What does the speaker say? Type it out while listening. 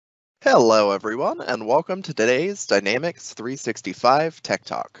Hello everyone, and welcome to today's Dynamics 365 Tech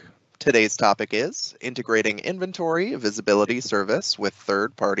Talk. Today's topic is integrating inventory visibility service with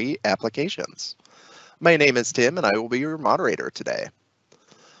third-party applications. My name is Tim, and I will be your moderator today.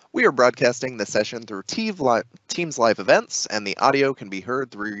 We are broadcasting the session through Teams Live events, and the audio can be heard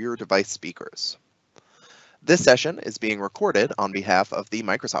through your device speakers. This session is being recorded on behalf of the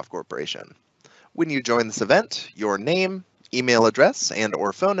Microsoft Corporation. When you join this event, your name, email address,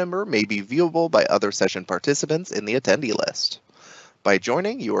 and/or phone number may be viewable by other session participants in the attendee list. By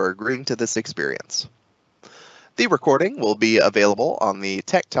joining, you are agreeing to this experience. The recording will be available on the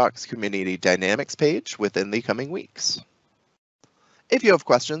Tech Talks Community Dynamics page within the coming weeks. If you have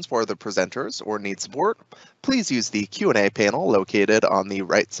questions for the presenters or need support, please use the Q&A panel located on the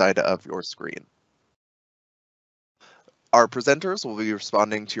right side of your screen. Our presenters will be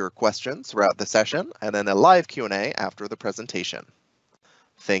responding to your questions throughout the session and in a live Q&A after the presentation.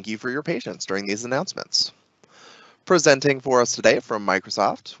 Thank you for your patience during these announcements. Presenting for us today from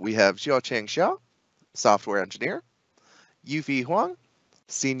Microsoft, we have Jiacheng, Software Engineer, Yufei Huang,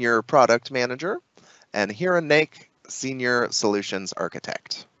 Senior Product Manager, and Hiren Naik, Senior Solutions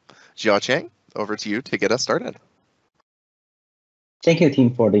Architect. Jiacheng, over to you to get us started. Thank you,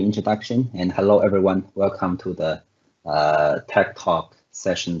 Tim, for the introduction, and hello, everyone. Welcome to the Tech Talk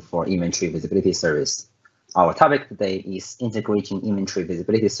session for Inventory Visibility Service. Our topic today is integrating inventory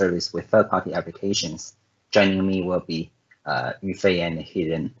visibility service with third-party applications. Joining me will be Yufei and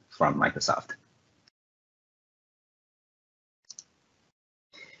Hiren from Microsoft.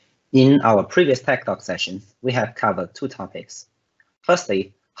 In our previous Tech Talk sessions, we have covered two topics.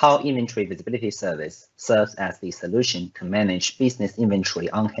 Firstly, how inventory visibility service serves as the solution to manage business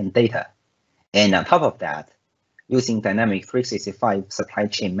inventory on-hand data. And on top of that, using Dynamics 365 supply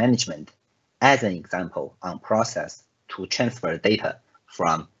chain management as an example on process to transfer data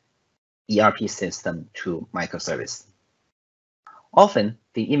from ERP system to microservice. Often,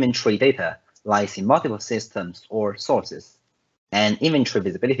 the inventory data lies in multiple systems or sources, and inventory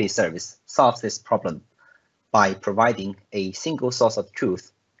visibility service solves this problem by providing a single source of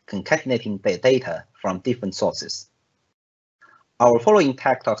truth, concatenating the data from different sources. Our following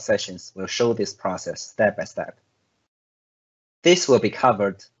Tech Talk sessions will show this process step by step. This will be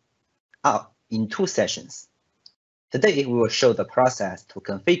covered in two sessions. Today, we will show the process to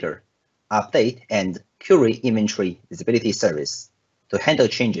configure, update, and query inventory visibility service to handle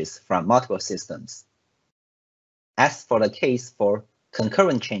changes from multiple systems. As for the case for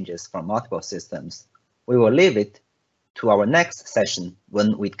concurrent changes from multiple systems, we will leave it to our next session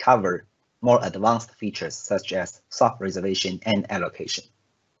when we cover more advanced features such as soft reservation and allocation.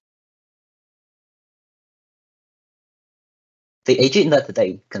 The agenda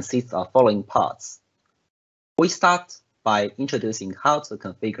today consists of following parts. We start by introducing how to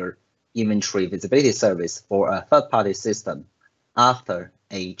configure inventory visibility service for a third-party system after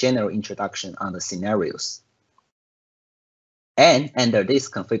a general introduction on the scenarios. And under this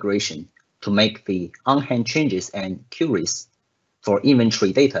configuration, to make the on-hand changes and queries for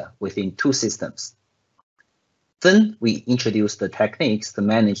inventory data within two systems. Then we introduce the techniques to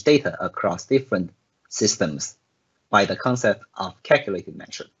manage data across different systems by the concept of calculated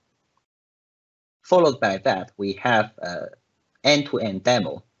measure. Followed by that, we have an end-to-end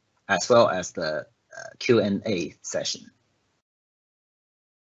demo as well as the Q&A session.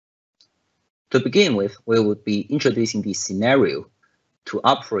 To begin with, we will be introducing the scenario to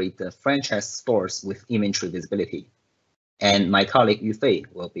operate the franchise stores with inventory visibility. And my colleague Yufei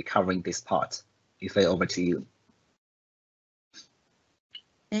will be covering this part. Yufei, over to you.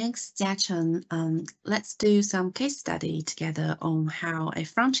 Thanks, Jiacheng. Let's do some case study together on how a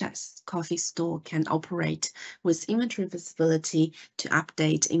franchise coffee store can operate with inventory visibility to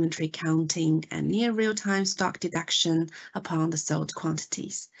update inventory counting and near real-time stock deduction upon the sold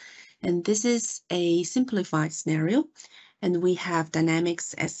quantities. And this is a simplified scenario, and we have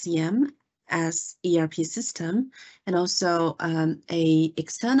Dynamics SCM as ERP system, and also a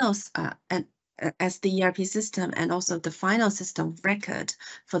external as the ERP system, and also the final system record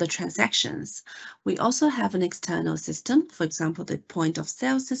for the transactions. We also have an external system, for example, the point of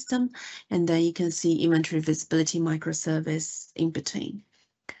sale system, and then you can see inventory visibility microservice in between.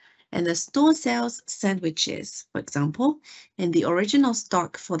 And the store sells sandwiches, for example, and the original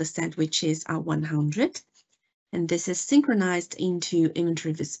stock for the sandwiches are 100. And this is synchronized into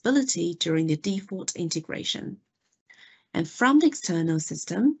inventory visibility during the default integration. And from the external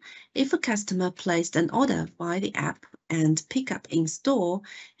system, if a customer placed an order via the app and pickup in store,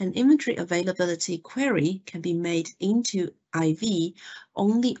 an inventory availability query can be made into IV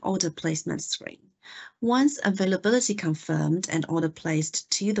on the order placement screen. Once availability confirmed and order placed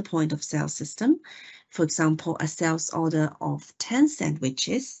to the point of sale system, for example, a sales order of 10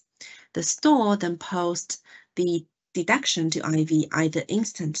 sandwiches, the store then posts the deduction to IV either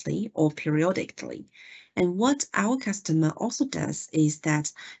instantly or periodically. And what our customer also does is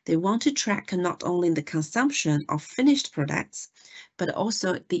that they want to track not only the consumption of finished products, but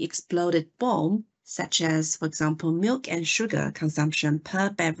also the exploded BOM, such as, for example, milk and sugar consumption per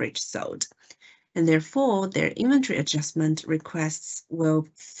beverage sold. And therefore, their inventory adjustment requests will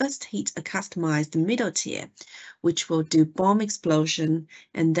first hit a customized middle tier, which will do BOM explosion,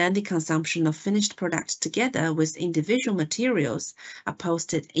 and then the consumption of finished products together with individual materials are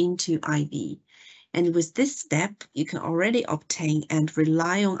posted into IV. And with this step, you can already obtain and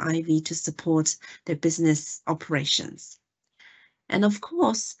rely on IV to support their business operations. And of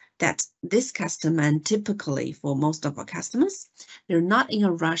course, that this customer, and typically for most of our customers, they're not in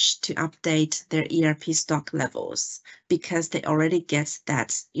a rush to update their ERP stock levels because they already get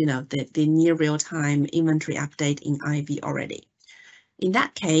that, the near real-time inventory update in IV already. In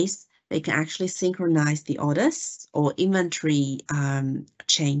that case, they can actually synchronize the orders or inventory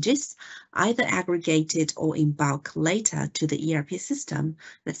changes, either aggregated or in bulk later to the ERP system,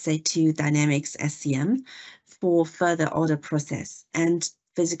 let's say to Dynamics SCM, for further order process and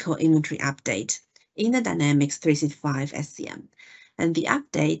physical inventory update in the Dynamics 365 SCM. And the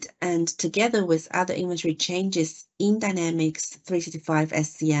update, and together with other inventory changes in Dynamics 365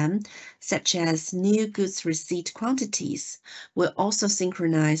 SCM, such as new goods receipt quantities, will also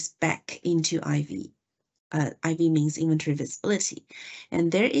synchronize back into IV. IV means inventory visibility.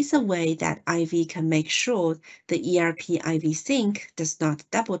 And there is a way that IV can make sure the ERP IV sync does not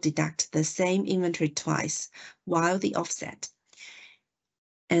double deduct the same inventory twice while the offset.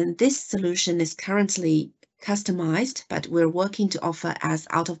 And this solution is currently customized, but we're working to offer as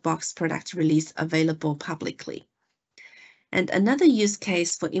out-of-box product release available publicly. And another use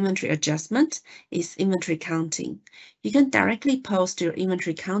case for inventory adjustment is inventory counting. You can directly post your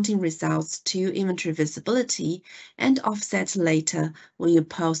inventory counting results to inventory visibility and offset later when you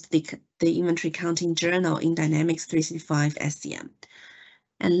post the inventory counting journal in Dynamics 365 SCM.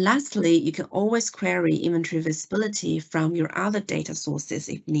 And lastly, you can always query inventory visibility from your other data sources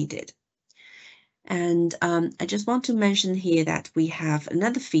if needed. And I just want to mention here that we have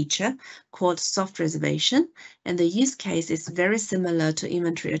another feature called soft reservation, and the use case is very similar to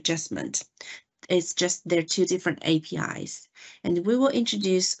inventory adjustment. It's just they're two different APIs, and we will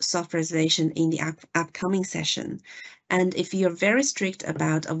introduce soft reservation in the upcoming session. And if you're very strict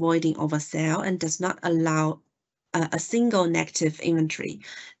about avoiding oversell and does not allow a single negative inventory,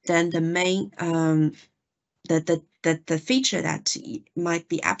 then the main the feature that might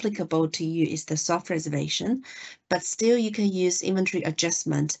be applicable to you is the soft reservation, but still you can use inventory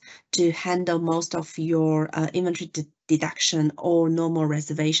adjustment to handle most of your inventory deduction or normal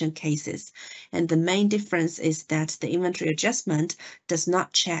reservation cases. And the main difference is that the inventory adjustment does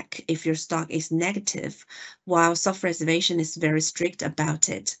not check if your stock is negative, while soft reservation is very strict about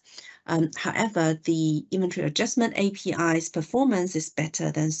it. However, the inventory adjustment API's performance is better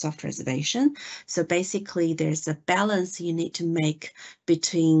than soft reservation. So basically, there's a balance you need to make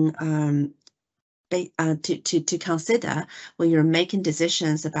between to consider when you're making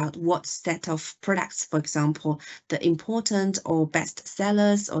decisions about what set of products, for example, the important or best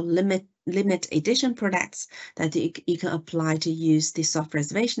sellers or limit edition products that you can apply to use the soft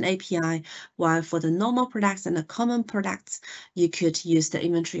reservation API, while for the normal products and the common products, you could use the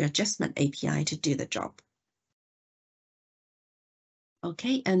inventory adjustment API to do the job.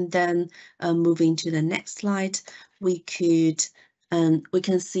 Okay, and then moving to the next slide, we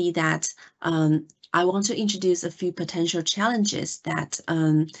can see that I want to introduce a few potential challenges that,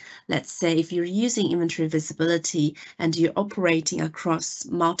 let's say, if you're using inventory visibility and you're operating across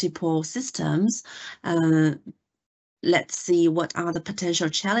multiple systems, let's see what are the potential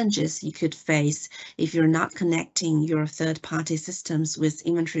challenges you could face if you're not connecting your third-party systems with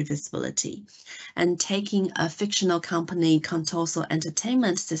inventory visibility. And taking a fictional company, Contoso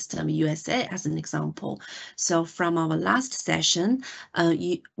Entertainment System USA, as an example. So from our last session,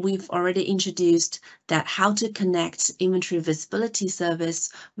 we've already introduced that how to connect inventory visibility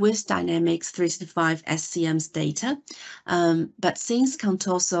service with Dynamics 365 SCM's data. But since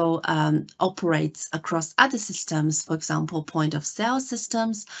Contoso operates across other systems, for example, point of sale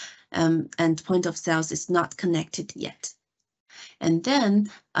systems, and point of sales is not connected yet. And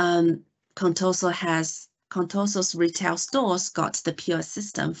then Contoso's retail stores got the POS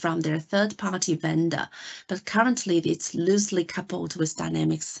system from their third-party vendor, but currently it's loosely coupled with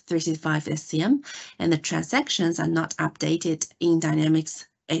Dynamics 365 SCM, and the transactions are not updated in Dynamics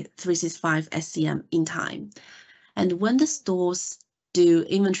 365 SCM in time. And when the stores do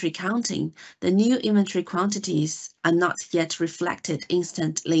inventory counting, the new inventory quantities are not yet reflected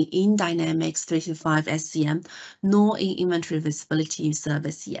instantly in Dynamics 365 SCM, nor in inventory visibility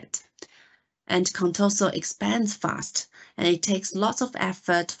service yet. And Contoso expands fast, and it takes lots of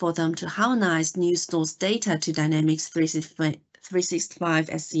effort for them to harmonize new stores data to Dynamics 365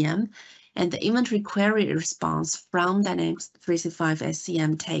 SCM, and the inventory query response from Dynamics 365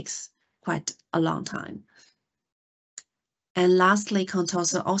 SCM takes quite a long time. And lastly,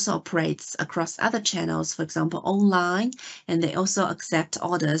 Contoso also operates across other channels, for example, online, and they also accept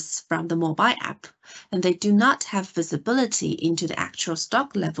orders from the mobile app. And they do not have visibility into the actual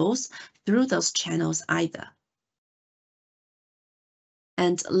stock levels through those channels either.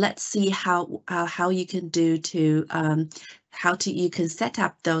 And let's see how you can do to you can set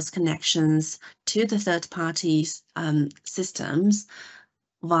up those connections to the third parties systems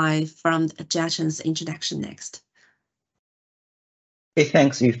from Jiacheng's introduction next. Okay,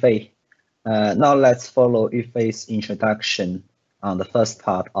 thanks, Yufei. Now let's follow Yufei's introduction on the first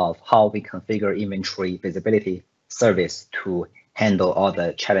part of how we configure inventory visibility service to handle all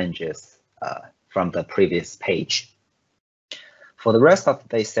the challenges from the previous page. For the rest of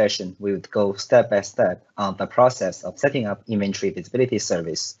today's session, we would go step by step on the process of setting up inventory visibility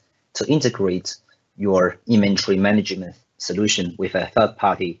service to integrate your inventory management solution with a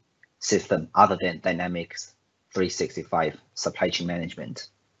third-party system other than Dynamics 365 supply chain management.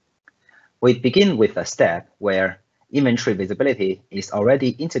 We begin with a step where inventory visibility is already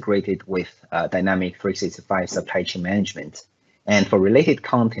integrated with Dynamics 365 supply chain management. And for related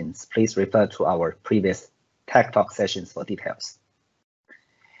contents, please refer to our previous TechTalk sessions for details.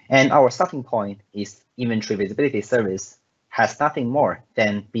 And our starting point is inventory visibility service has nothing more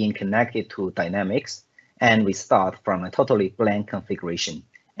than being connected to Dynamics, and we start from a totally blank configuration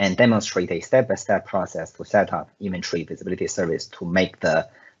and demonstrate a step-by-step process to set up inventory visibility service to make the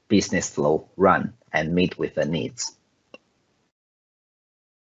business flow run and meet with the needs.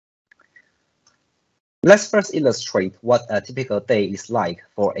 Let's first illustrate what a typical day is like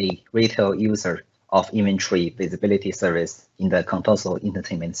for a retail user of inventory visibility service in the Contoso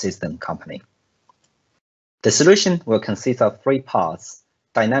Entertainment System company. The solution will consist of three parts: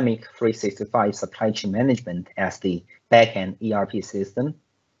 Dynamics 365 supply chain management as the backend ERP system,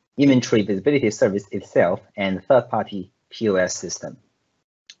 inventory visibility service itself, and third-party POS system.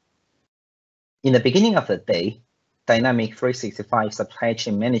 In the beginning of the day, Dynamics 365 supply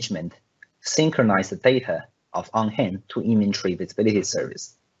chain management synchronizes the data of on-hand to inventory visibility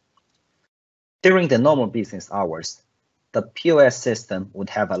service. During the normal business hours, the POS system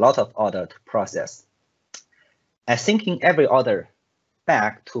would have a lot of orders to process. As syncing every order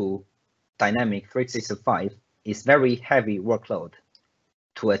back to Dynamics 365 is very heavy workload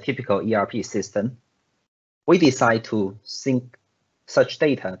to a typical ERP system, we decide to sync such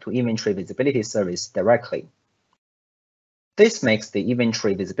data to inventory visibility service directly. This makes the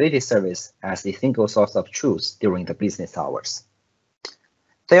inventory visibility service as the single source of truth during the business hours.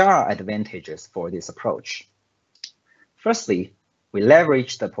 There are advantages for this approach. Firstly, we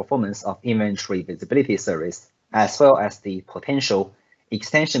leverage the performance of inventory visibility service as well as the potential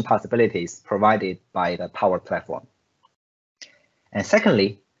extension possibilities provided by the Power Platform. And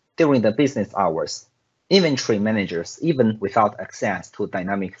secondly, during the business hours, inventory managers, even without access to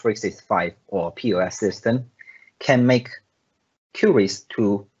Dynamics 365 or POS system, can make queries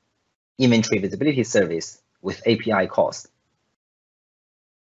to inventory visibility service with API calls.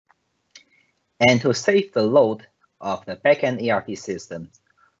 And to save the load of the backend ERP system,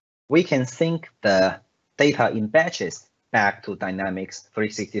 we can sync the data in batches back to Dynamics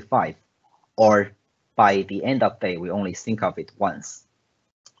 365, or by the end of the day, we only think of it once.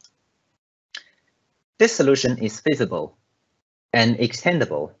 This solution is feasible and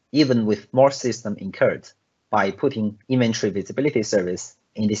extendable even with more system incurred by putting inventory visibility service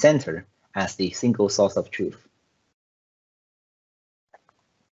in the center as the single source of truth.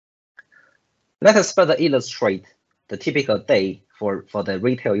 Let us further illustrate the typical day for the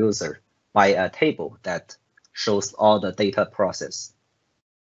retail user by a table that shows all the data process.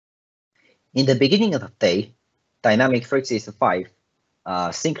 In the beginning of the day, Dynamics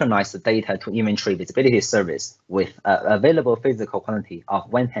 365 synchronize the data to inventory visibility service with available physical quantity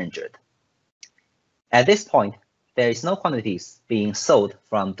of 100. At this point, there is no quantities being sold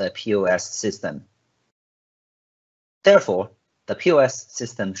from the POS system. Therefore, the POS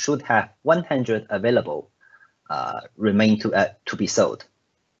system should have 100 available remain to be sold.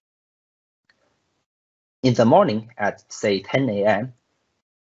 In the morning at say 10 a.m.,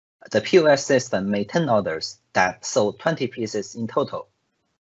 the POS system made 10 orders that sold 20 pieces in total.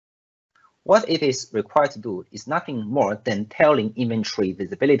 What it is required to do is nothing more than telling inventory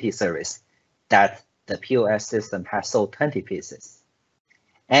visibility service that the POS system has sold 20 pieces.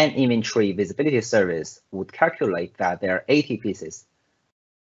 And inventory visibility service would calculate that there are 80 pieces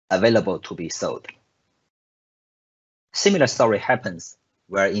available to be sold. Similar story happens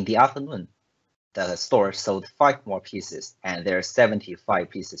where in the afternoon, the store sold 5 more pieces and there are 75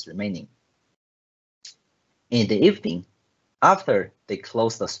 pieces remaining. In the evening, after they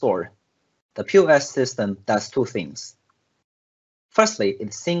close the store, the POS system does 2 things. Firstly, it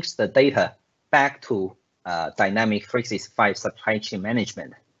syncs the data back to dynamic 365 supply chain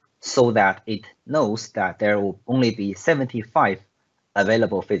management so that it knows that there will only be 75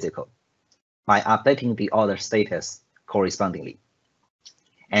 available physical by updating the order status correspondingly.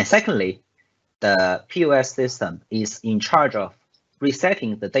 And secondly, the POS system is in charge of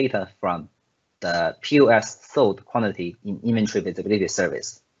resetting the data from the POS sold quantity in inventory visibility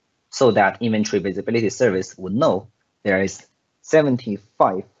service so that inventory visibility service would know there is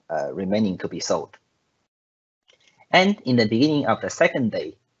 75 remaining to be sold. And in the beginning of the second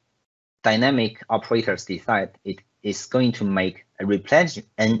day, dynamic operators decide it is going to make a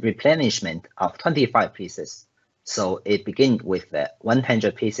replenishment of 25 pieces. So it begins with the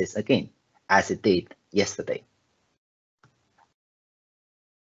 100 pieces again, as it did yesterday.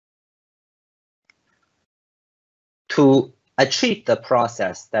 To achieve the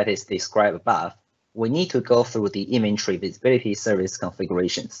process that is described above, we need to go through the inventory visibility service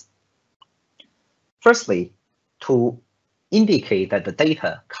configurations. Firstly, to indicate that the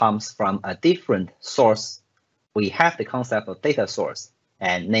data comes from a different source, we have the concept of data source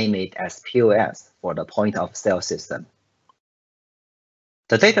and name it as POS for the point of sale system.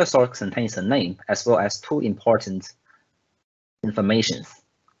 The data source contains a name as well as 2 important informations.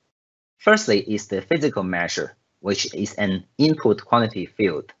 Firstly is the physical measure, which is an input quantity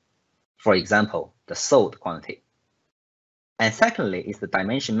field, for example, the sold quantity. And secondly is the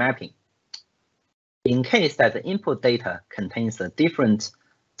dimension mapping. In case that the input data contains a different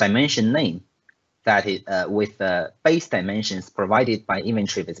dimension name that is with the base dimensions provided by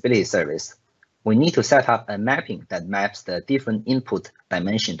inventory visibility service, we need to set up a mapping that maps the different input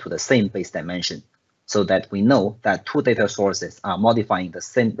dimension to the same base dimension so that we know that 2 data sources are modifying the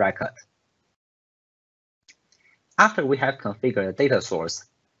same record. After we have configured a data source,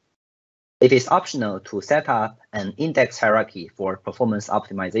 it is optional to set up an index hierarchy for performance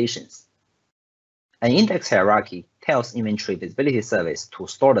optimizations. An index hierarchy tells inventory visibility service to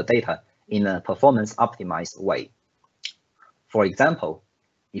store the data in a performance optimized way. For example,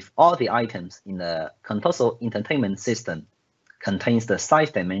 if all the items in the console entertainment system contains the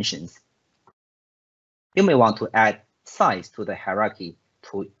size dimensions, you may want to add size to the hierarchy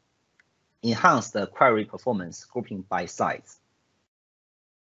to enhance the query performance grouping by size.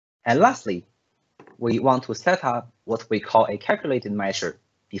 And lastly, we want to set up what we call a calculated measure,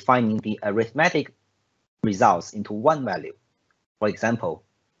 defining the arithmetic results into one value. For example,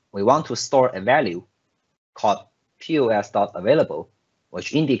 we want to store a value called POS.available,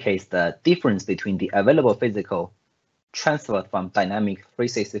 which indicates the difference between the available physical transferred from dynamic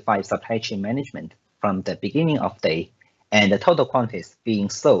 365 supply chain management from the beginning of day and the total quantities being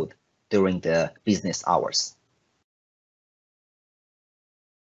sold during the business hours.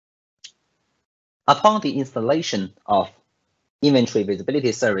 Upon the installation of inventory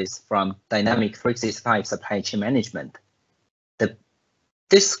visibility service from Dynamic 365 supply chain management,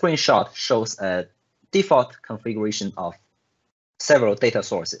 this screenshot shows a default configuration of several data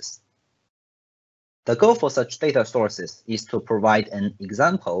sources. The goal for such data sources is to provide an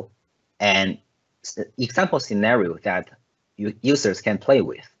example and example scenario that users can play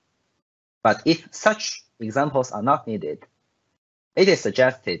with. But if such examples are not needed, it is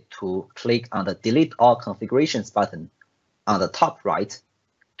suggested to click on the Delete All Configurations button on the top right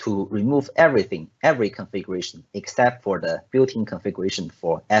to remove every configuration except for the built-in configuration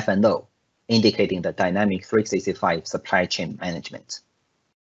for F&O, indicating the Dynamic 365 supply chain management.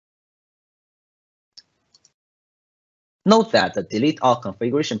 Note that the Delete All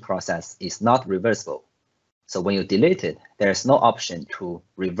configuration process is not reversible. So when you delete it, there is no option to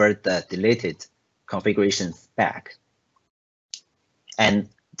revert the deleted configurations back. And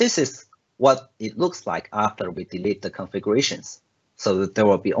this is what it looks like after we delete the configurations. So there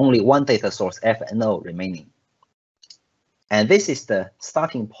will be only one data source F&O remaining. And this is the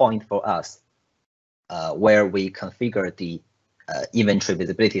starting point for us where we configure the inventory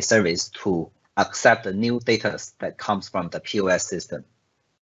visibility service to accept the new data that comes from the POS system.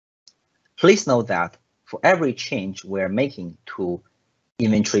 Please note that for every change we're making to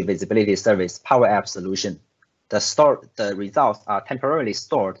inventory visibility service Power App solution, the results are temporarily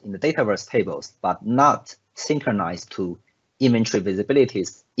stored in the Dataverse tables, but not synchronized to inventory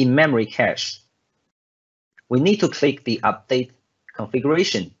visibility's in-memory cache. We need to click the Update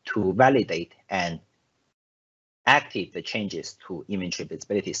configuration to validate and activate the changes to inventory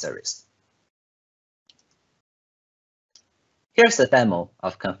visibility service. Here's a demo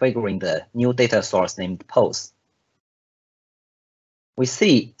of configuring the new data source named Pose. We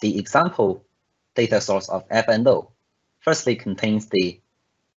see the example data source of F&O firstly contains the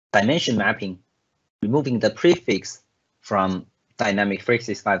dimension mapping, removing the prefix from Dynamic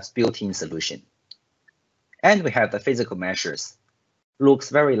 365's built-in solution. And we have the physical measures. Looks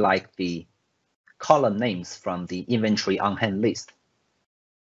very like the column names from the inventory on-hand list.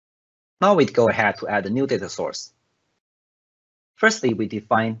 Now we go ahead to add a new data source. Firstly, we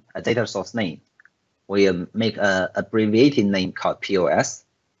define a data source name. We make an abbreviated name called POS,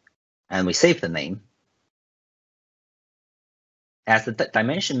 and we save the name. As the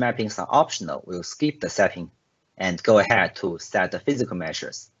dimension mappings are optional, we'll skip the setting and go ahead to set the physical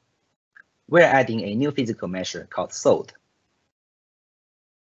measures. We're adding a new physical measure called sold.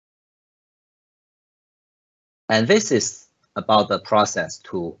 And this is about the process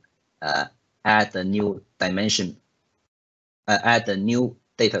to add the new dimension, add the new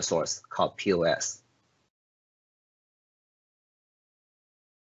data source called POS.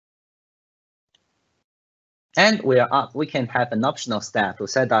 And we can have an optional step to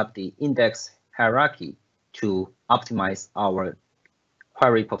set up the index hierarchy to optimize our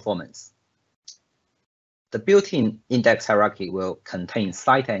query performance. The built-in index hierarchy will contain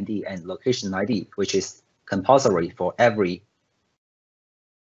site ID and location ID, which is compulsory for every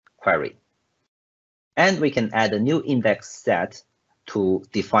query. And we can add a new index set to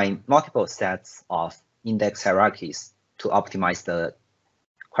define multiple sets of index hierarchies to optimize the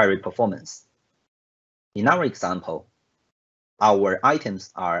query performance. In our example, our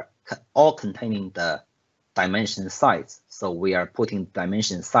items are all containing the dimension size, so we are putting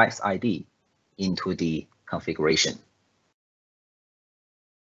dimension size ID into the configuration.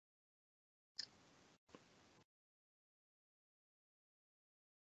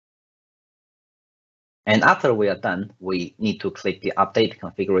 And after we are done, we need to click the Update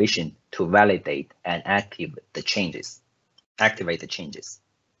configuration to validate and activate the changes.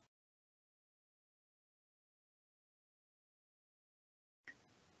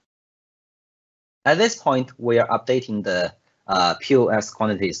 At this point, we are updating the POS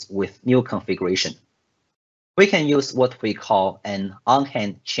quantities with new configuration. We can use what we call an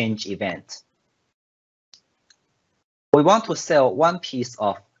on-hand change event. We want to sell one piece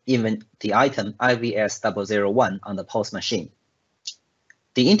of even the item IVS 001 on the POS machine.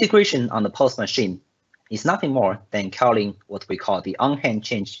 The integration on the POS machine is nothing more than calling what we call the on-hand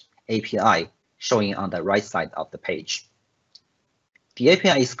change API, showing on the right side of the page. The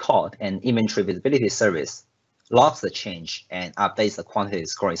API is called and inventory visibility service logs the change and updates the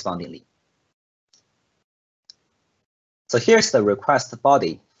quantities correspondingly. So here's the request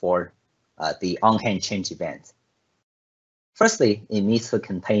body for the on-hand change event. Firstly, it needs to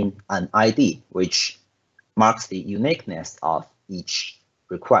contain an ID, which marks the uniqueness of each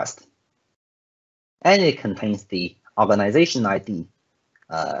request. And it contains the organization ID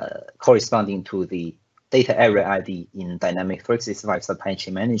corresponding to the data area ID in Dynamic 365 supply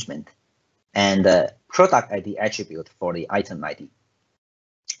chain management, and the product ID attribute for the item ID.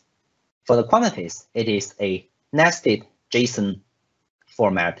 For the quantities, it is a nested JSON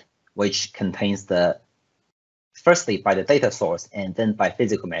format, which contains the firstly by the data source and then by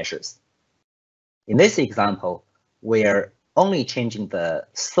physical measures. In this example, we're only changing the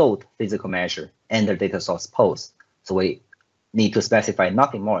sold physical measure and the data source pose. So we need to specify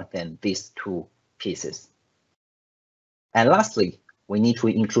nothing more than these two pieces. And lastly, we need to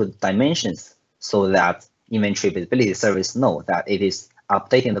include dimensions so that inventory visibility service know that it is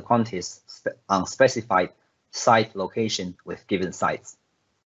updating the quantities on specified site location with given sites.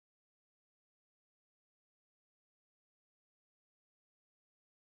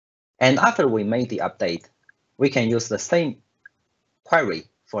 And after we made the update, we can use the same query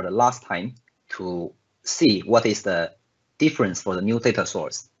for the last time to see what is the difference for the new data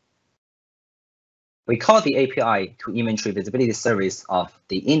source. We call the API to inventory visibility service of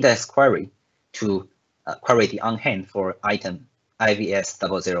the index query to query the on-hand for item IVS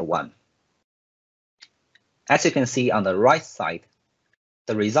 001. As you can see on the right side,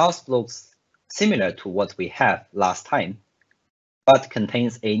 the results looks similar to what we have last time, but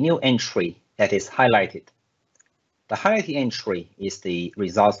contains a new entry that is highlighted. The highlighted entry is the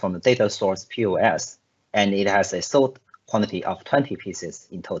results from the data source POS, and it has a sold quantity of 20 pieces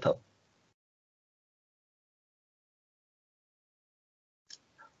in total.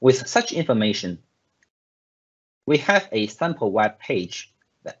 With such information, we have a sample web page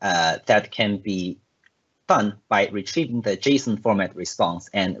that can be done by retrieving the JSON format response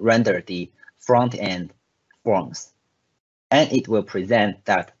and render the front-end forms. And it will present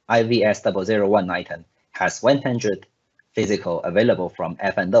that IVS001 item has 100 physical available from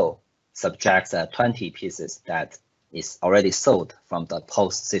F&O, subtracts 20 pieces that is already sold from the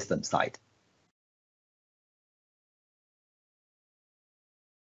post system side.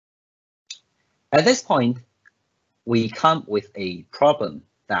 At this point, we come with a problem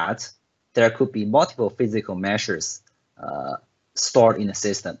that there could be multiple physical measures stored in the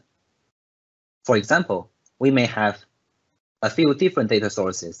system. For example, we may have a few different data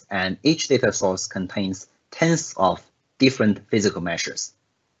sources, and each data source contains tens of different physical measures.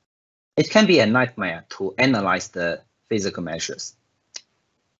 It can be a nightmare to analyze the physical measures.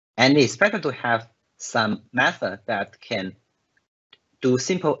 And it's better to have some method that can do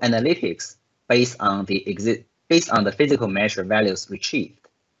simple analytics based on the physical measure values retrieved.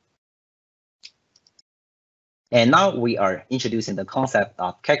 And now we are introducing the concept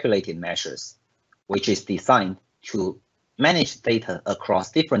of calculated measures, which is designed to manage data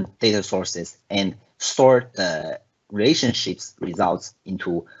across different data sources and store the relationships results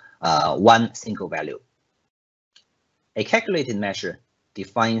into one single value. A calculated measure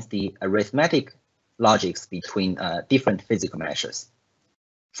defines the arithmetic logics between different physical measures.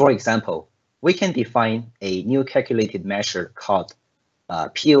 For example, we can define a new calculated measure called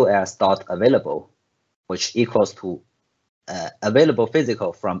POS.available, which equals to available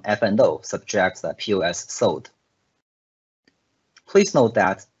physical from F&O subtracts the POS sold. Please note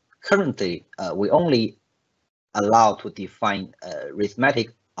that currently we only allow to define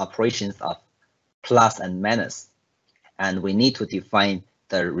arithmetic operations of plus and minus, and we need to define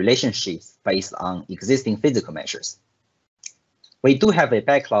the relationships based on existing physical measures. We do have a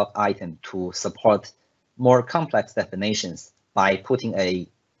backlog item to support more complex definitions by putting a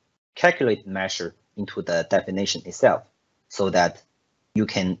calculated measure into the definition itself, so that you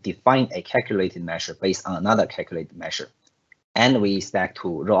can define a calculated measure based on another calculated measure. And we expect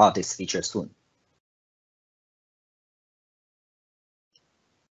to roll out this feature soon.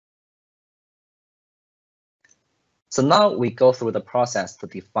 So now we go through the process to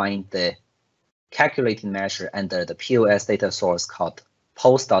define the calculated measure under the POS data source called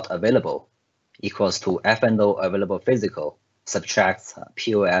post.available equals to F&O available physical subtracts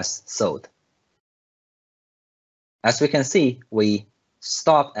POS sold. As we can see, we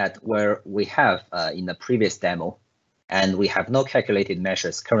stop at where we have in the previous demo, and we have no calculated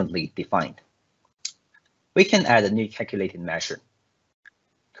measures currently defined. We can add a new calculated measure.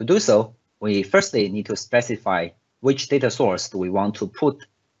 To do so, we firstly need to specify which data source do we want to put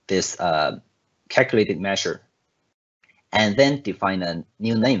this calculated measure, and then define a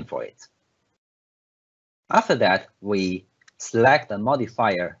new name for it. After that, we select the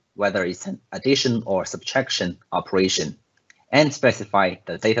modifier, whether it's an addition or subtraction operation, and specify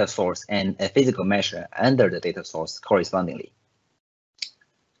the data source and a physical measure under the data source correspondingly.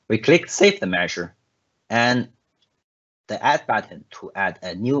 We click Save the measure and the Add button to add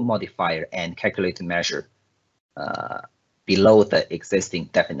a new modifier and calculated measure below the existing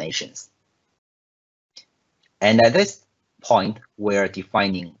definitions. And at this point, we're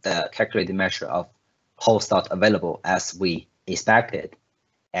defining the calculated measure of post.available as we expected.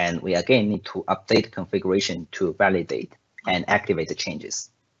 And we again need to update configuration to validate and activate the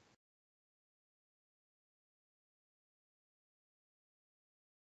changes.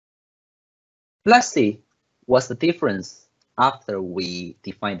 Let's see what's the difference after we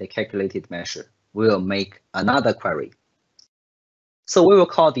define the calculated measure. We will make another query. So we will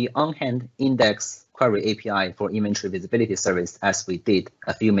call the on-hand index query API for inventory visibility service as we did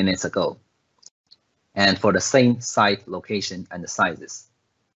a few minutes ago, and for the same site location and the sizes.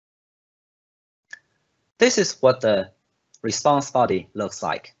 This is what the response body looks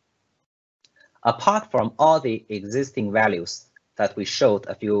like. Apart from all the existing values that we showed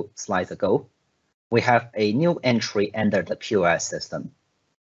a few slides ago, we have a new entry under the POS system.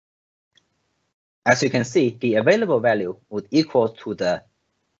 As you can see, the available value would equal to the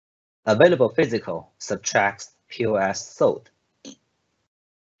available physical subtracts POS sold.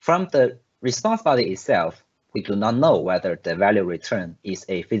 From the response body itself, we do not know whether the value returned is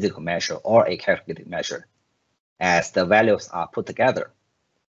a physical measure or a calculated measure, as the values are put together.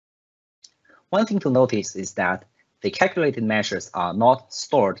 One thing to notice is that the calculated measures are not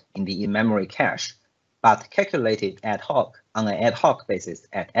stored in the in-memory cache, but calculated ad hoc on an ad hoc basis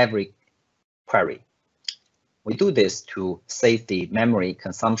at every query. We do this to save the memory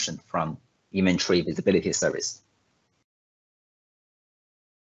consumption from inventory visibility service.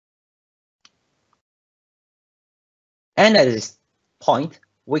 And at this point,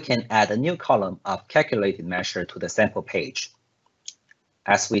 we can add a new column of calculated measure to the sample page.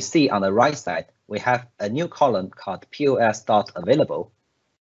 As we see on the right side, we have a new column called POS.available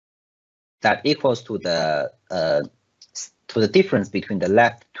that equals to the difference between the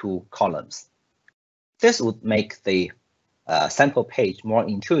left two columns. This would make the sample page more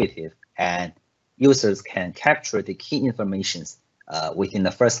intuitive, and users can capture the key information within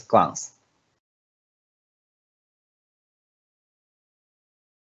the first glance.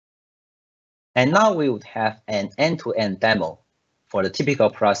 And now we would have an end-to-end demo for the typical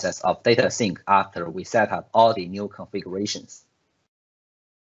process of data sync after we set up all the new configurations.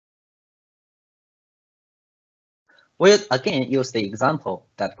 We'll again use the example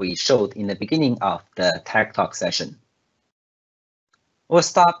that we showed in the beginning of the TechTalk session. We'll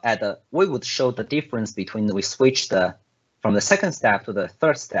stop at we would show the difference between we switch from the second step to the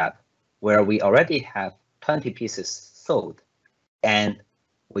third step, where we already have 20 pieces sold, and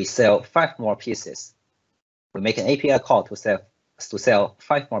we sell 5 more pieces. We make an API call to sell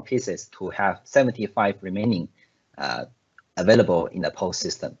 5 more pieces to have 75 remaining available in the POS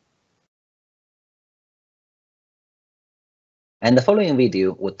system. And the following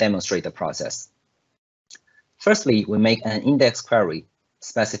video will demonstrate the process. Firstly, we make an index query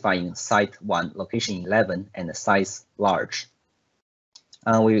specifying site 1, location 11, and the size large.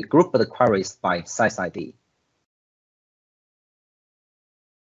 We group the queries by size ID.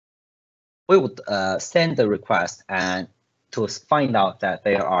 We would send the request and to find out that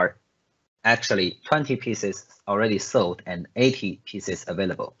there are actually 20 pieces already sold and 80 pieces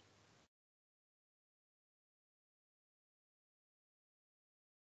available.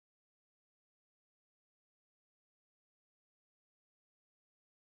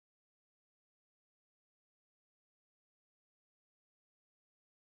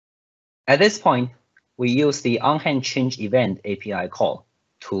 At this point, we use the on-hand change event API call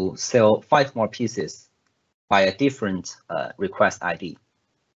to sell 5 more pieces by a different request ID.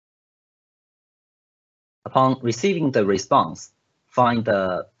 Upon receiving the response, find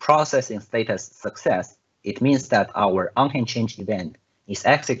the processing status success, it means that our on-hand change event is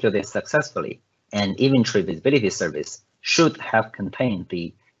executed successfully, and inventory visibility service should have contained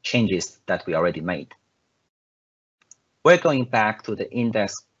the changes that we already made. We're going back to the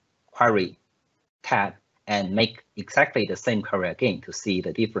index query tab and make exactly the same query again to see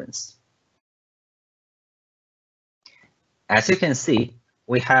the difference. As you can see,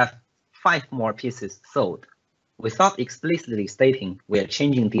 we have 5 more pieces sold. Without explicitly stating we are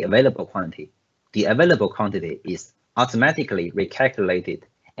changing the available quantity, the available quantity is automatically recalculated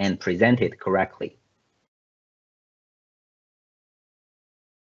and presented correctly.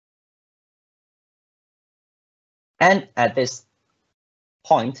 And at this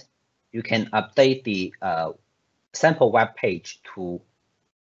point, you can update the sample web page to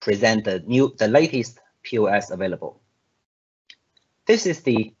present the latest POS available. This is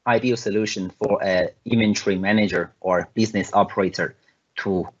the ideal solution for an inventory manager or business operator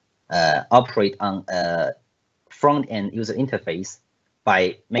to operate on a front-end user interface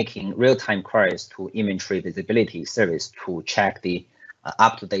by making real-time queries to inventory visibility service to check the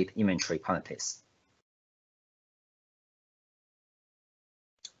up-to-date inventory quantities.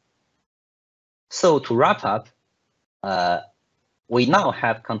 So to wrap up, we now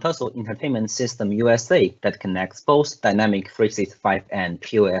have Contoso Entertainment System USA that connects both Dynamic 365 and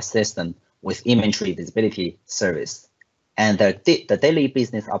POS system with inventory visibility service. And the daily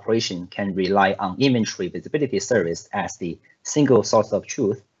business operation can rely on inventory visibility service as the single source of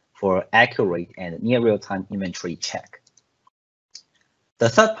truth for accurate and near real-time inventory check. The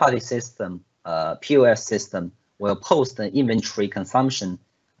third-party system, POS system, will post the inventory consumption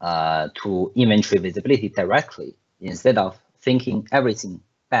to inventory visibility directly instead of thinking everything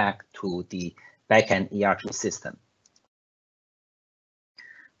back to the backend ERP system.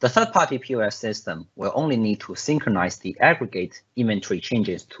 The third-party POS system will only need to synchronize the aggregate inventory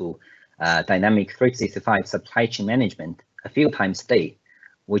changes to Dynamic 365 supply chain management a few times a day,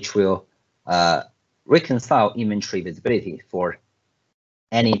 which will reconcile inventory visibility for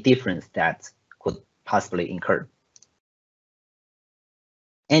any difference that could possibly incur.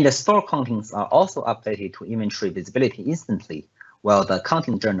 And the store contents are also updated to inventory visibility instantly, while the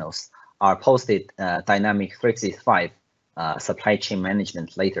content journals are posted Dynamic 365 supply chain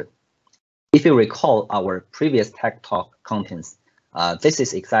management later. If you recall our previous TechTalk contents, this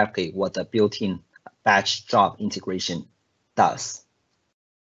is exactly what the built-in batch job integration does.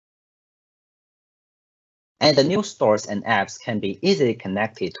 And the new stores and apps can be easily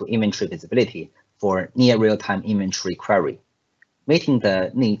connected to inventory visibility for near real-time inventory query, meeting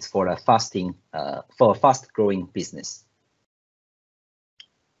the needs for a fast-growing business.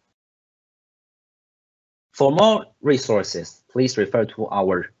 For more resources, please refer to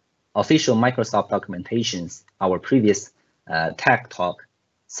our official Microsoft documentations, our previous Tech Talk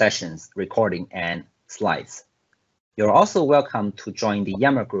sessions, recording, and slides. You're also welcome to join the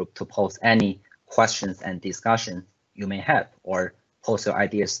Yammer group to post any questions and discussions you may have, or post your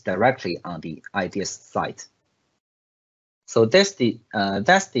ideas directly on the ideas site. So that's the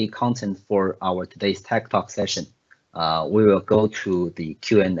content for our today's Tech Talk session. We will go to the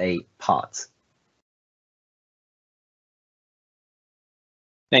Q&A part.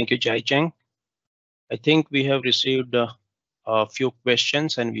 Thank you, Jiacheng. I think we have received a few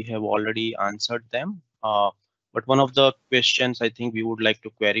questions and we have already answered them. But one of the questions I think we would like to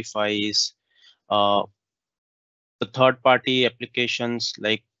clarify is the third-party applications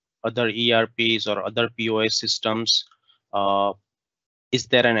like other ERPs or other POS systems. Is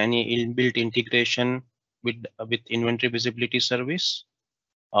there any inbuilt integration with inventory visibility service?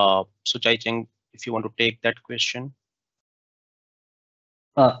 So Jiacheng, if you want to take that question.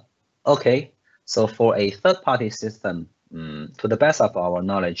 Okay, so for a third-party system, to the best of our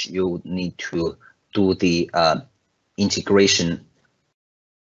knowledge, you need to do the integration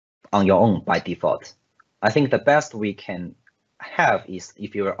on your own by default. I think the best we can have is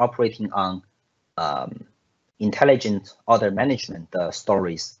if you're operating on intelligent order management, the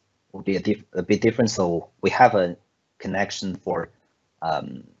stories will be a bit different. So we have a connection for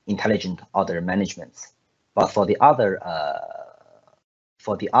intelligent order management, but for the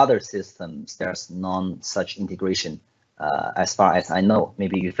other systems, there's none such integration as far as I know.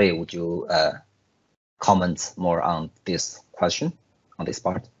 Maybe Yufei, would you comment more on this question, on this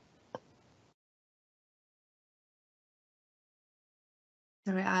part?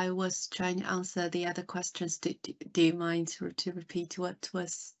 Sorry, I was trying to answer the other questions. Do you mind to repeat what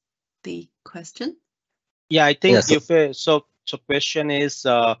was the question? Yeah, I think Yes. Yufei, so question is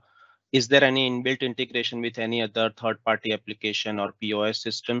there any inbuilt integration with any other third-party application or POS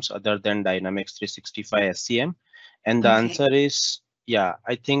systems other than Dynamics 365 SCM? And the answer is, yeah,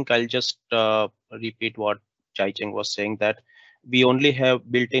 I think I'll just repeat what Jiacheng was saying, that we only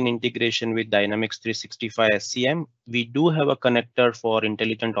have built-in integration with Dynamics 365 SCM. We do have a connector for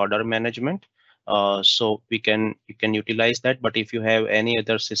intelligent order management. So you can utilize that. But if you have any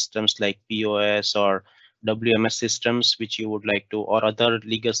other systems like POS or WMS systems which you would like to, or other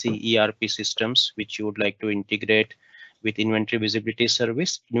legacy ERP systems which you would like to integrate with inventory visibility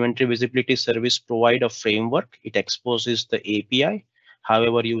service. Inventory visibility service provide a framework. It exposes the API.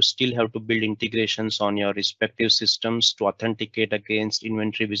 However, you still have to build integrations on your respective systems to authenticate against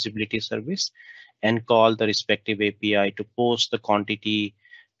inventory visibility service and call the respective API to post the quantity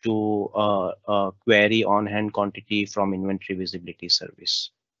to query on hand quantity from inventory visibility service.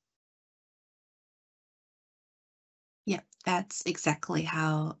 Yeah, that's exactly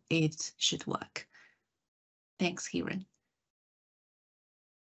how it should work. Thanks, Hiren.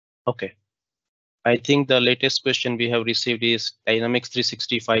 Okay. I think the latest question we have received is Dynamics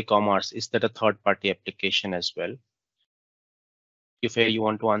 365 Commerce. Is that a third-party application as well? Yufei, you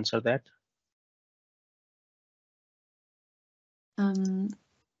want to answer that?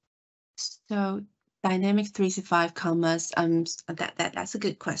 So Dynamics 365 Commerce, that's a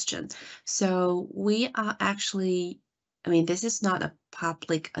good question. So we are actually, this is not a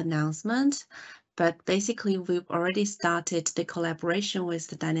public announcement, but basically we've already started the collaboration with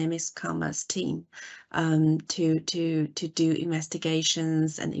the Dynamics Commerce team to do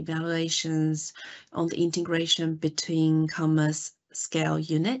investigations and evaluations on the integration between Commerce Scale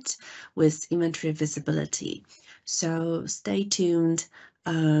Unit with inventory visibility. So stay tuned.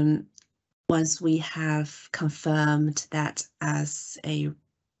 Once we have confirmed that as a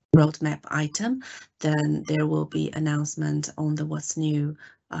roadmap item, then there will be announcement on the what's new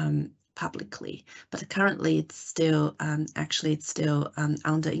publicly. But currently, it's still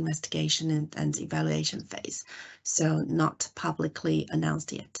under investigation and evaluation phase, so not publicly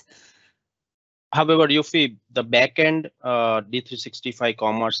announced yet. However, Yufei, the backend D365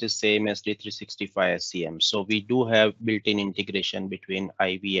 Commerce is same as D365 SCM. So we do have built-in integration between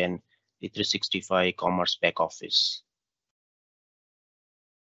IV and D365 Commerce back office.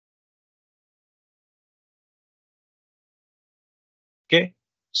 Okay,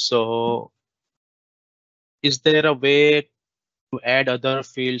 so is there a way to add other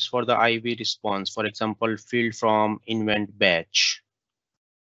fields for the IV response? For example, field from invent batch.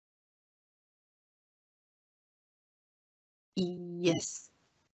 Yes,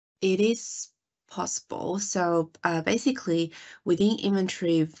 it is possible. So basically, within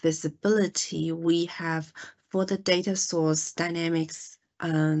inventory visibility, we have for the data source Dynamics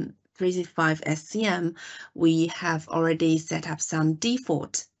 365 SCM, we have already set up some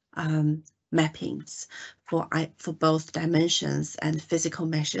default mappings for both dimensions and physical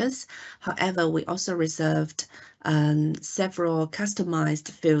measures. However, we also reserved several customized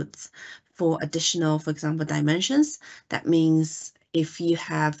fields for additional, for example, dimensions. That means if you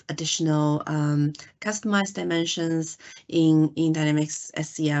have additional customized dimensions in Dynamics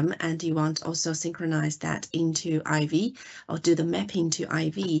SCM and you want to also synchronize that into IV or do the mapping to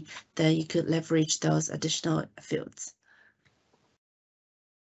IV, then you could leverage those additional fields.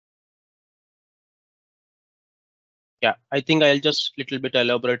 Yeah, I think I'll just little bit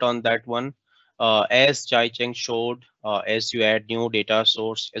elaborate on that one. As Jiacheng showed, as you add new data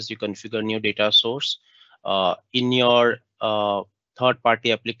source, as you configure new data source, in your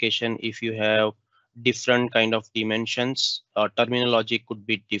third-party application, if you have different kind of dimensions, terminology could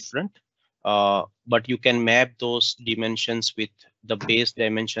be different, but you can map those dimensions with the base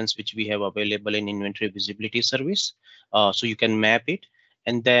dimensions which we have available in inventory visibility service. So you can map it,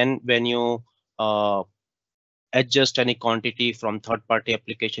 and then when you adjust any quantity from third-party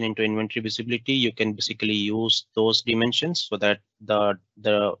application into inventory visibility, you can basically use those dimensions so that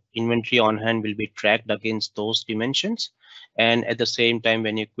the inventory on hand will be tracked against those dimensions. And at the same time,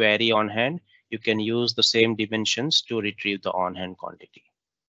 when you query on hand, you can use the same dimensions to retrieve the on hand quantity.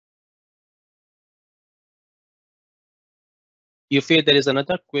 Yufei, there is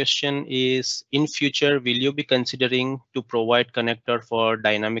another question is, in future, will you be considering to provide connector for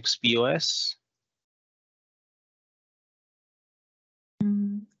Dynamics POS?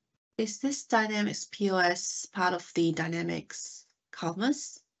 Is this Dynamics POS part of the Dynamics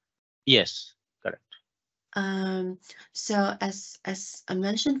Commerce? Yes, correct. So as I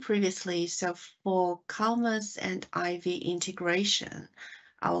mentioned previously, so for Commerce and IV integration,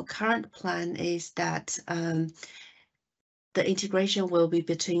 our current plan is that the integration will be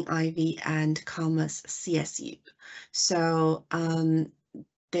between IV and Commerce CSU. So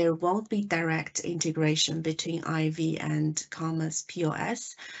there won't be direct integration between IV and Commerce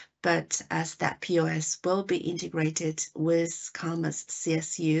POS, but as that POS will be integrated with Commerce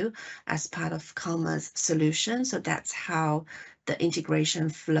CSU as part of Commerce solution, so that's how the integration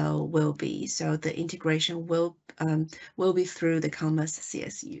flow will be. So the integration will be through the Commerce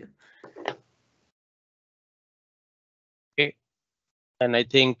CSU. Okay, and I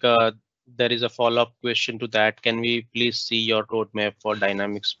think there is a follow-up question to that. Can we please see your roadmap for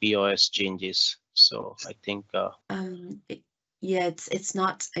Dynamics POS changes? So I think yeah, it's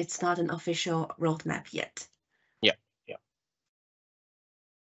not an official roadmap yet. Yeah.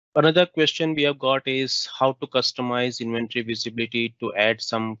 Another question we have got is how to customize inventory visibility to add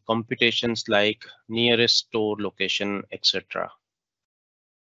some computations like nearest store location, etc.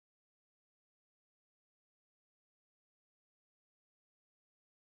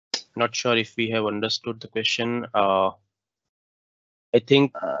 Not sure if we have understood the question. I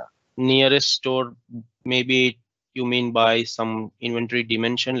think nearest store, maybe you mean by some inventory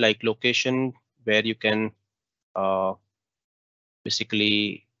dimension like location where you can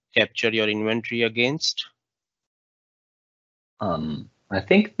basically capture your inventory against. I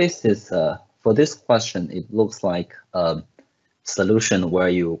think this is for this question. It looks like a solution where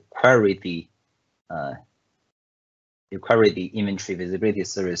you query the inventory visibility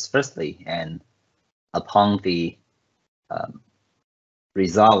service firstly, and upon the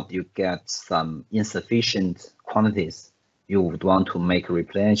result, you get some insufficient quantities. You would want to make a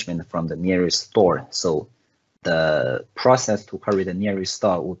replenishment from the nearest store. So the process to query the nearest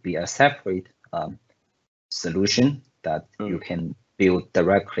store would be a separate solution that you can build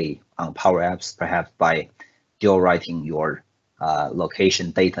directly on Power Apps, perhaps by dual writing your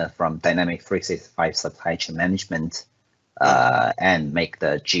location data from Dynamics 365 supply chain management and make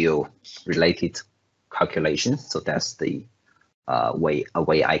the geo-related calculations. So that's the a way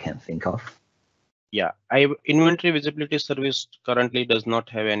I can think of. Yeah, inventory visibility service currently does not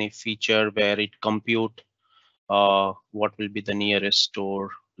have any feature where it compute what will be the nearest store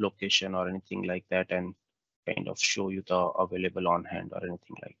location or anything like that, and kind of show you the available on hand or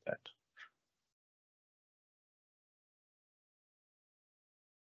anything like that.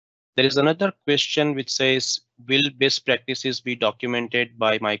 There is another question which says, will best practices be documented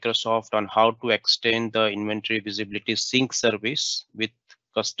by Microsoft on how to extend the inventory visibility sync service with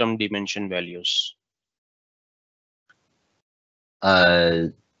custom dimension values?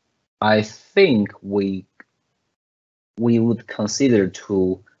 I think we would consider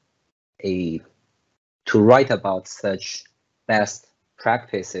to write about such best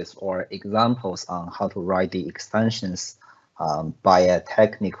practices or examples on how to write the extensions by a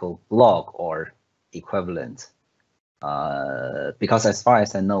technical blog or equivalent. Because as far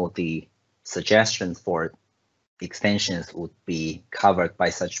as I know, the suggestions for extensions would be covered by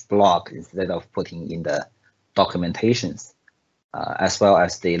such block instead of putting in the documentations, as well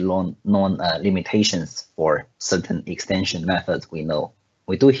as the limitations for certain extension methods. We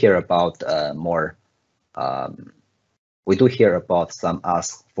do hear about we do hear about some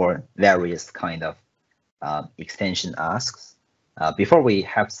asks for various kind of extension asks. Before we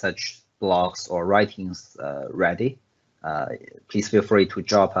have such blogs or writings ready, please feel free to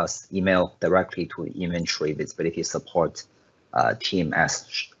drop us email directly to inventory visibility support team as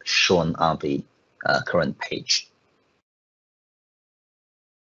shown on the current page.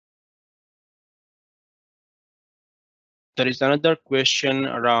 There is another question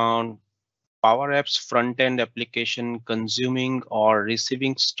around Power Apps front-end application consuming or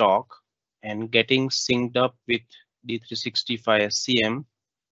receiving stock and getting synced up with D365 SCM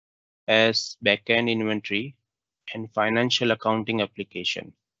as backend inventory and financial accounting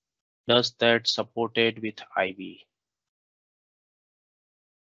application. Does that supported with IV?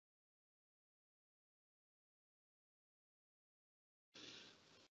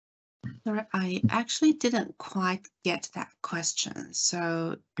 Sorry, I actually didn't quite get that question.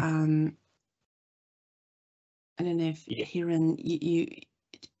 So I don't know if Hiren, you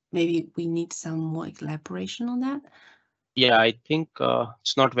maybe we need some more elaboration on that. Yeah, I think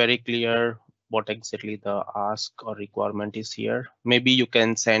it's not very clear what exactly the ask or requirement is here. Maybe you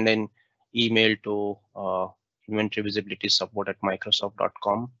can send an email to inventory visibility support at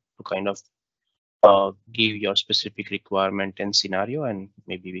microsoft.com to kind of give your specific requirement and scenario, and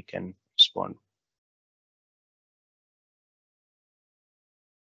maybe we can respond.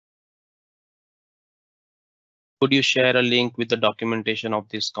 Could you share a link with the documentation of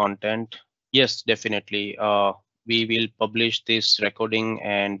this content? Yes, definitely. We will publish this recording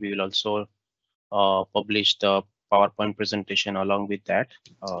and we will also publish the PowerPoint presentation along with that.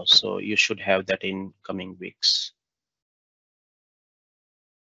 So you should have that in coming weeks.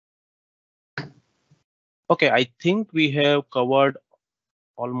 Okay, I think we have covered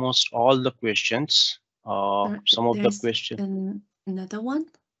almost all the questions. Some of the questions. Another one.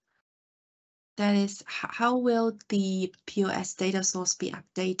 That is, how will the POS data source be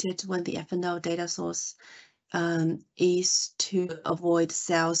updated when the F&O data source is to avoid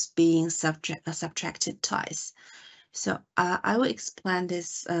cells being subtracted twice? So I will explain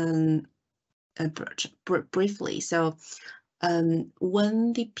this briefly. So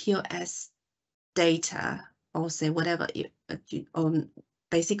when the POS data, or say whatever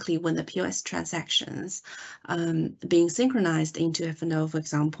basically when the POS transactions being synchronized into F&O, for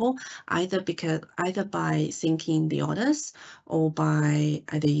example, either by syncing the orders or by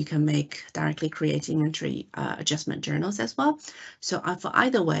either you can make directly create inventory adjustment journals as well. So for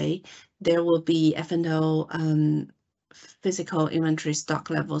either way, there will be F&O physical inventory stock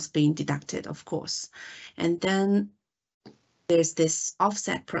levels being deducted, of course. And then there's this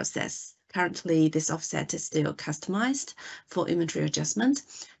offset process. Currently, this offset is still customized for inventory adjustment,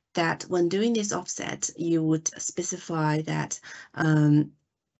 that when doing this offset, you would specify that,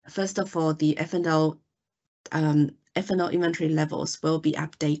 first of all, the F&O inventory levels will be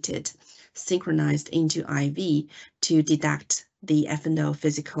updated, synchronized into IV to deduct the F&O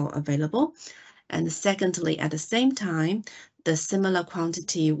physical available. And secondly, at the same time, the similar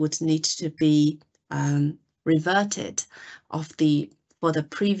quantity would need to be reverted for the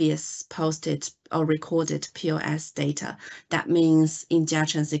previous posted or recorded POS data. That means in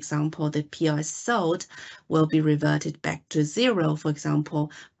Jiacheng's example, the POS sold will be reverted back to 0, for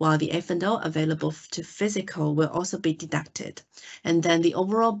example, while the F&O available to physical will also be deducted. And then the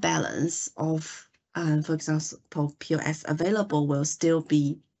overall balance of, for example, POS available will still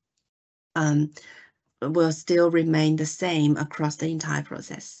remain the same across the entire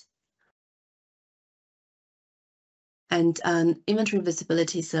process. And inventory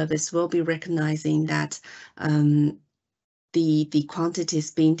visibility service will be recognizing that the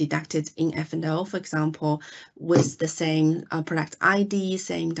quantities being deducted in F&O, for example, with the same product ID,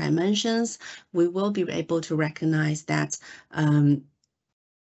 same dimensions, we will be able to recognize that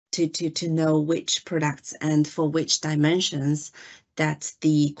to know which products and for which dimensions that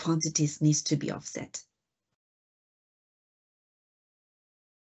the quantities needs to be offset.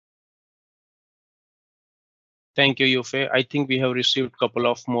 Thank you, Yufei. I think we have received a couple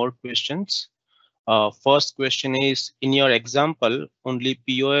of more questions. First question is, in your example, only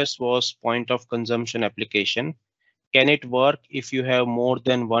POS was point of consumption application. Can it work if you have more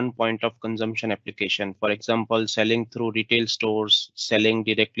than one point of consumption application? For example, selling through retail stores, selling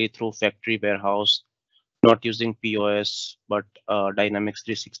directly through factory warehouse, not using POS, but Dynamics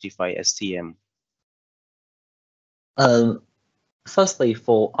 365 SCM. Firstly,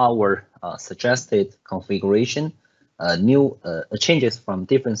 for our suggested configuration, new changes from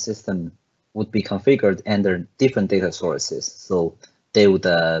different systems would be configured under different data sources. So they would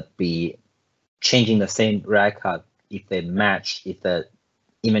be changing the same record if they match, if the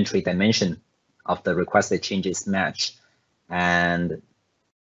inventory dimension of the requested changes match. And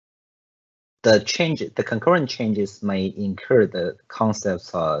the concurrent changes may incur the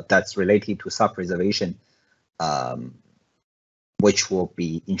concepts that's related to self-preservation, which we'll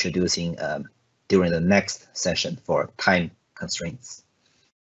be introducing during the next session for time constraints.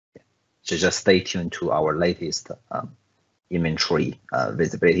 So just stay tuned to our latest inventory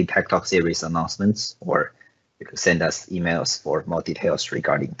visibility TechTalk series announcements, or you can send us emails for more details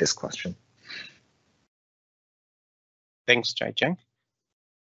regarding this question. Thanks, Jiacheng.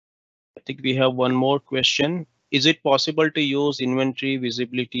 I think we have one more question. Is it possible to use inventory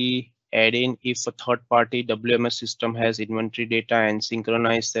visibility add-in if a third-party WMS system has inventory data and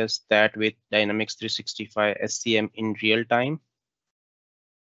synchronizes that with Dynamics 365 SCM in real time?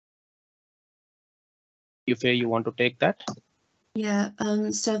 Yufei, you want to take that? Yeah,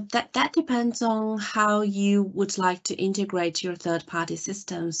 so that depends on how you would like to integrate your third-party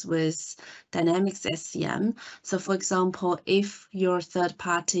systems with Dynamics SCM. So for example, if your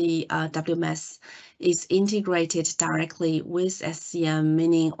third-party WMS is integrated directly with SCM,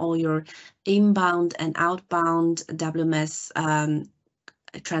 meaning all your inbound and outbound WMS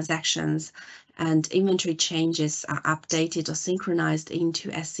transactions and inventory changes are updated or synchronized into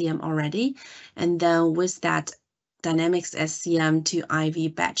SCM already, and then with that Dynamics SCM to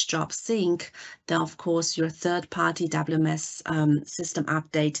IV batch drop sync, then of course your third-party WMS system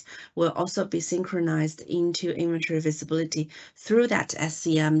update will also be synchronized into inventory visibility through that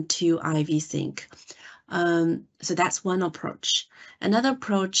SCM to IV sync. So that's one approach. Another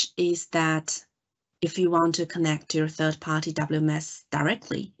approach is that if you want to connect your third-party WMS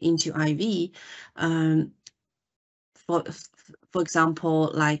directly into IV, for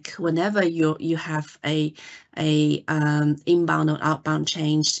example, like whenever you have a inbound or outbound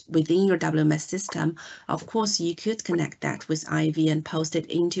change within your WMS system, of course you could connect that with IV and post it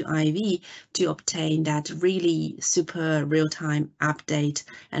into IV to obtain that really super real-time update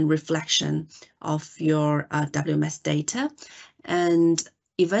and reflection of your WMS data. And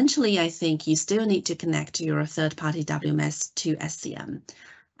eventually, I think you still need to connect your third-party WMS to SCM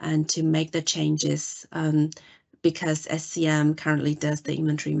and to make the changes, because SCM currently does the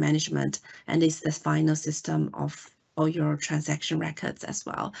inventory management and is the final system of all your transaction records as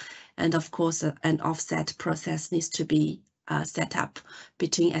well. And of course, an offset process needs to be set up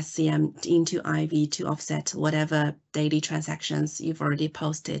between SCM into IV to offset whatever daily transactions you've already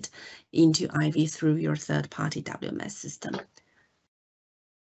posted into IV through your third-party WMS system.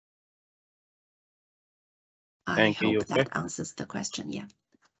 Thank you, I hope that answers the question. Yeah.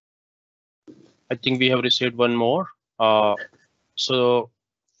 I think we have received one more. So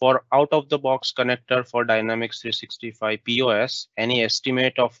for out-of-the-box connector for Dynamics 365 POS, any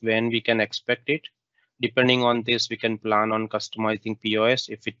estimate of when we can expect it? Depending on this, we can plan on customizing POS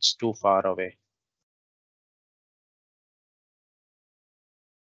if it's too far away.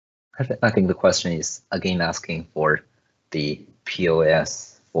 I think the question is again asking for the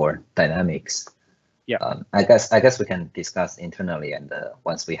POS for Dynamics. Yeah. I guess we can discuss internally, and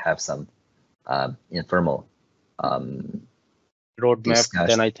once we have some informal roadmap, discussion,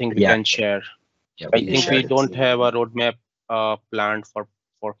 then I think we can share. Yeah, I think we don't have a roadmap planned for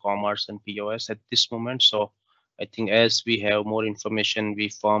commerce and POS at this moment. So I think as we have more information, we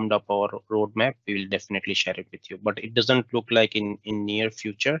formed up our roadmap, we will definitely share it with you. But it doesn't look like in near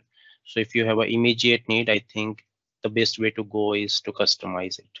future. So if you have an immediate need, I think the best way to go is to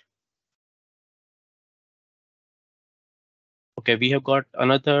customize it. Okay, we have got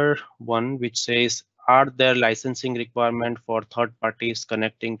another one which says, are there licensing requirement for third parties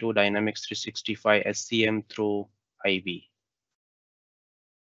connecting to Dynamics 365 SCM through IV?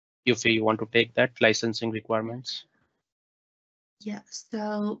 Yufei, you want to take that, licensing requirements? Yeah,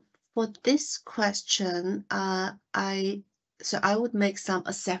 so for this question, I would make some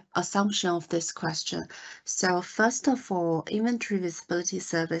assumption of this question. So first of all, inventory visibility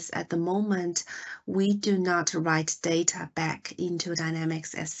service at the moment, we do not write data back into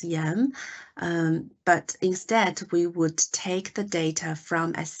Dynamics SCM, but instead we would take the data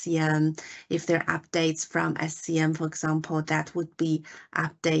from SCM. If there are updates from SCM, for example, that would be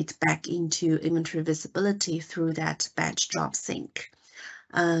update back into inventory visibility through that batch drop sync.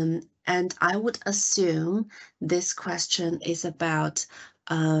 And I would assume this question is about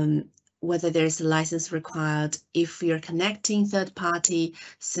whether there's a license required if you're connecting third-party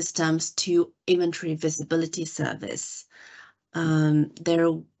systems to inventory visibility service. There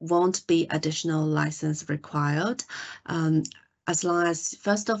won't be additional license required. As long as,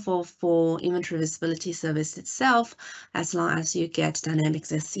 first of all, for inventory visibility service itself, as long as you get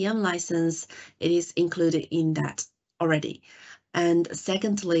Dynamics SCM license, it is included in that already. And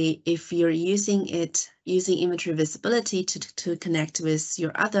secondly, if you're using inventory visibility to connect with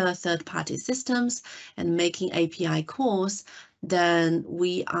your other third-party systems and making API calls, then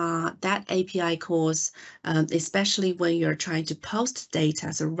that API calls, especially when you're trying to post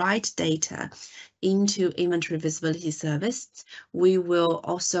data, so write data into inventory visibility service, we will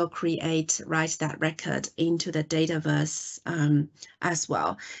also write that record into the Dataverse as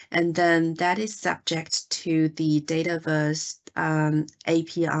well. And then that is subject to the Dataverse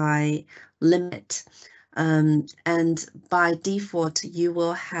API limit. And by default, you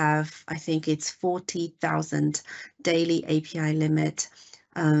will have, I think it's 40,000 daily API limit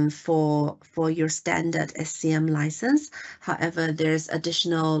for your standard SCM license. However, there's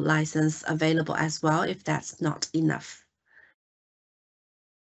additional license available as well if that's not enough.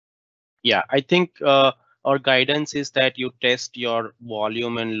 Yeah, I think our guidance is that you test your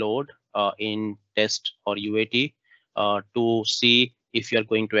volume and load in test or UAT to see if you're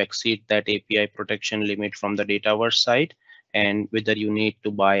going to exceed that API protection limit from the Dataverse side, and whether you need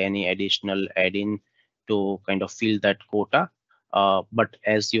to buy any additional add-in to kind of fill that quota. But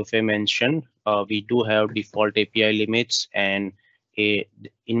as Yufei mentioned, we do have default API limits, and a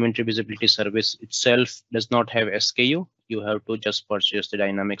inventory visibility service itself does not have SKU. You have to just purchase the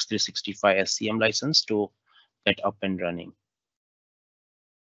Dynamics 365 SCM license to get up and running.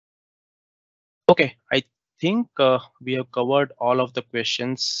 Okay, I think we have covered all of the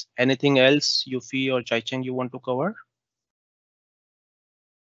questions. Anything else, Yufei or Jiacheng, you want to cover?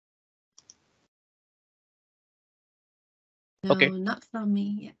 No, Okay. not from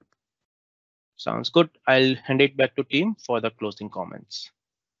me yet. Sounds good. I'll hand it back to team for the closing comments.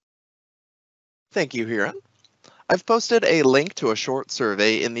 Thank you, Hiren. I've posted a link to a short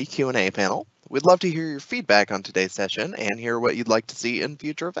survey in the Q&A panel. We'd love to hear your feedback on today's session and hear what you'd like to see in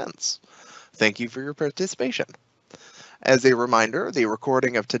future events. Thank you for your participation. As a reminder, the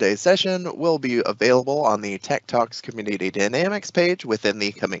recording of today's session will be available on the Tech Talks Community Dynamics page within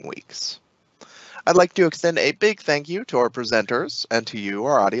the coming weeks. I'd like to extend a big thank you to our presenters and to you,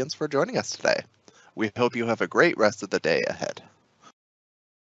 our audience, for joining us today. We hope you have a great rest of the day ahead.